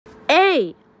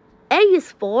A. A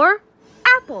is for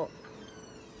apple.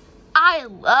 I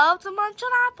love to munch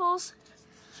on apples.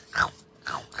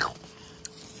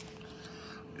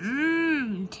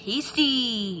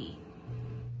 Tasty.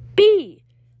 B.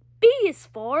 B is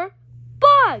for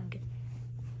bug.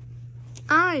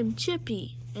 I'm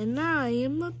Chippy, and I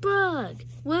am a bug.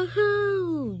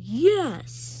 Woohoo!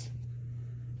 Yes.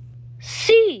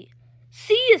 C.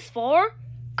 C is for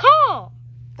call.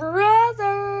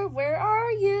 Brother, where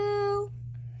are you?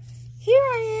 Here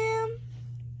I am.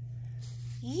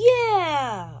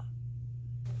 Yeah.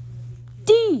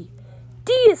 D.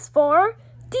 D is for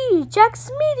DHX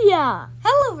Media.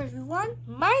 Hello everyone,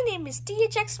 my name is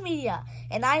DHX Media,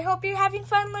 and I hope you're having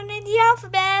fun learning the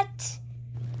alphabet.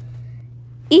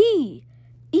 E.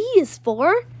 E is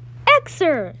for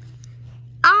Xer.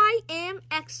 I am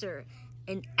Xer,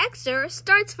 and Xer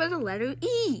starts with the letter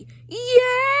E.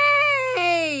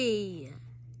 Yay!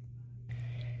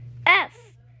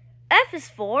 F. F is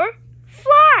for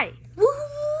fly.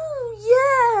 Woohoo!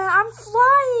 Yeah, I'm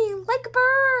flying like a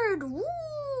bird.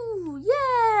 Woo!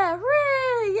 Yeah!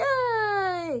 Hooray!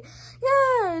 Yay!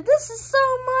 Yeah! This is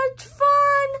so much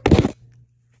fun.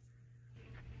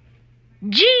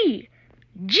 G.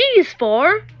 G is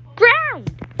for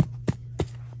ground.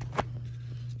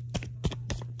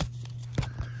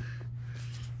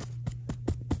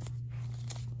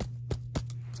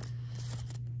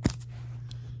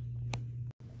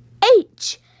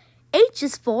 H. H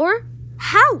is for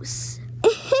house.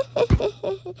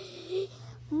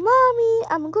 Mommy,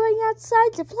 I'm going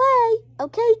outside to play.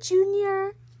 Okay,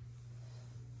 Junior.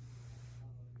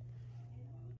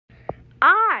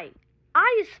 I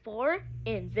is for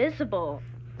invisible.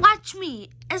 Watch me.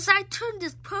 As I turn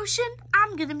this potion,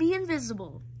 I'm gonna be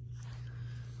invisible.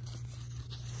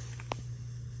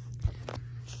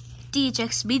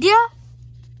 DHX Media.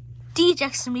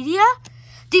 DHX Media.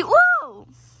 Whoa!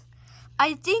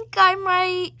 I think I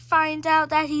might find out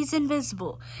that he's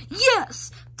invisible.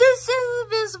 Yes! This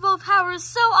invisible power is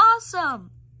so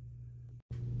awesome!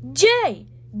 J.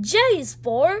 J is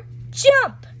for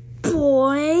jump.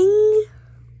 Boing.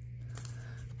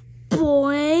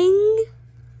 Boing.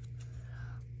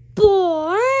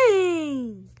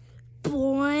 Boing.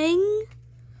 Boing.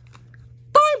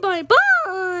 Boing, boing,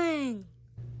 boing.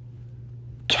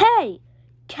 K.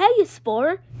 K is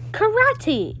for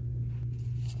karate.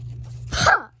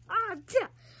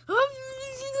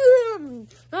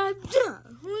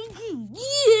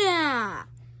 Yeah!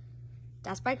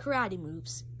 That's my karate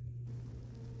moves.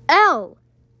 L.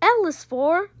 L is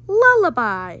for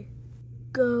lullaby.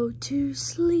 Go to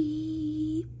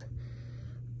sleep.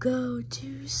 Go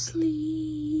to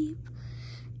sleep.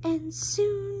 And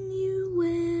soon you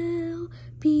will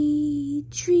be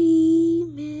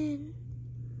dreaming.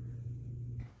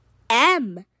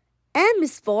 M. M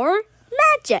is for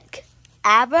magic.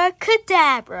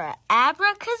 Abracadabra,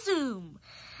 abracazoom.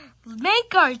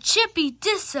 Make our Chippy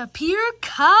disappear,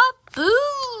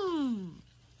 kaboom!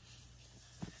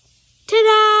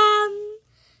 Ta-da!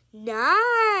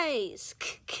 Nice!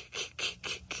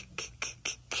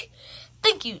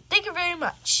 Thank you very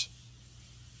much.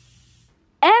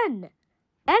 N.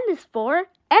 N is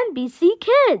for NBC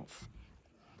Kids.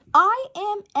 I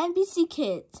am NBC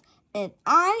Kids, and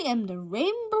I am the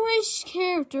rainbowish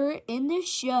character in the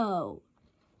show.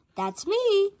 That's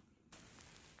me.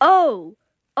 O.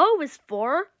 O is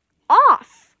for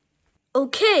off.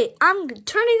 Okay, I'm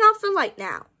turning off the light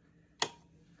now.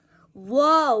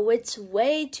 Whoa, it's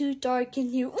way too dark in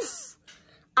here. Oof.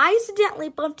 I accidentally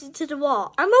bumped into the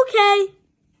wall. I'm okay.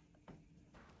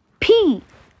 P.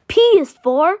 P is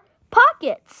for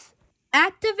pockets.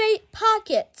 Activate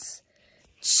pockets.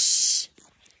 Shh.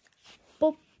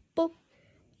 Boop, boop.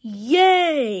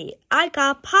 Yay! I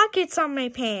got pockets on my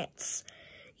pants.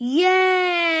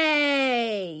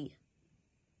 Yay!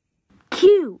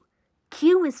 Q.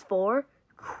 Q is for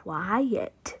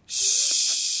quiet.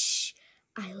 Shh.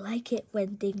 I like it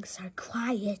when things are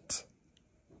quiet.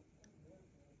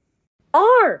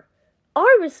 R.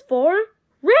 R is for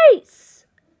race.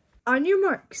 On your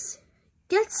marks.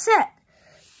 Get set.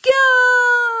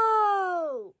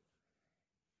 Go!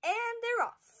 And they're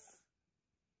off.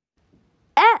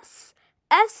 S.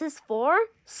 S is for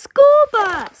school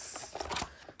bus.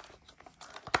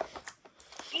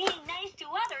 Being nice to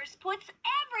others puts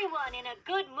everyone in a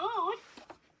good mood.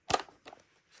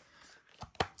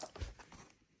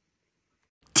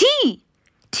 T.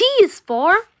 T is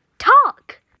for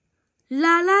talk.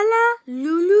 La la la,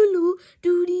 loo loo loo,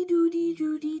 doody doody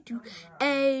doody doo.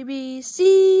 A B C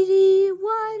D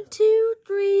 1 2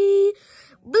 3.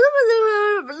 Blah,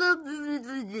 blah, blah, blah,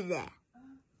 blah, blah.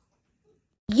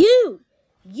 U.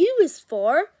 U is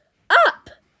for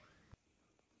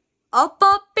Up,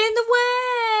 up, and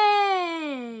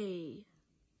away!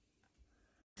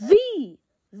 V.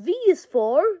 V is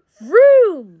for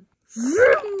vroom.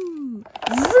 Vroom.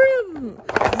 Vroom.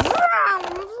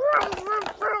 Vroom. Vroom.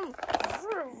 Vroom.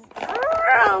 Vroom.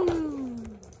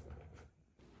 Vroom.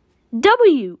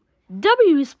 W.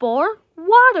 W is for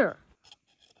water.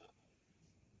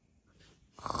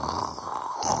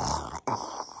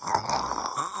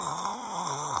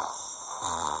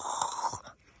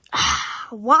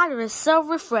 Water is so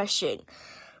refreshing.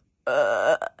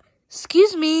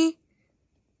 Excuse me.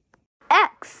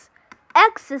 X.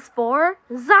 X is for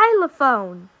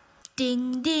xylophone.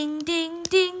 Ding, ding, ding,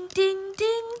 ding, ding,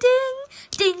 ding, ding.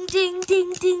 Ding, ding,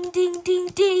 ding, ding, ding, ding,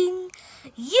 ding.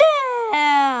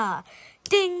 Yeah!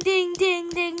 Ding, ding, ding,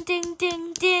 ding, ding,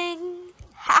 ding, ding.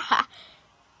 Ha ha.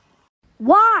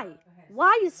 Y.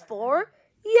 Y is for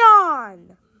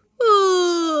yawn.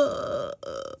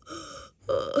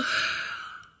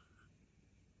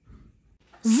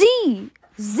 Z.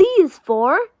 Z is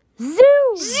for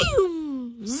zoom.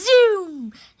 Zoom.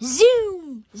 Zoom.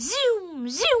 Zoom. Zoom.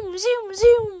 Zoom. Zoom.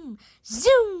 Zoom.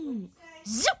 Zoom.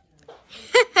 Zoom.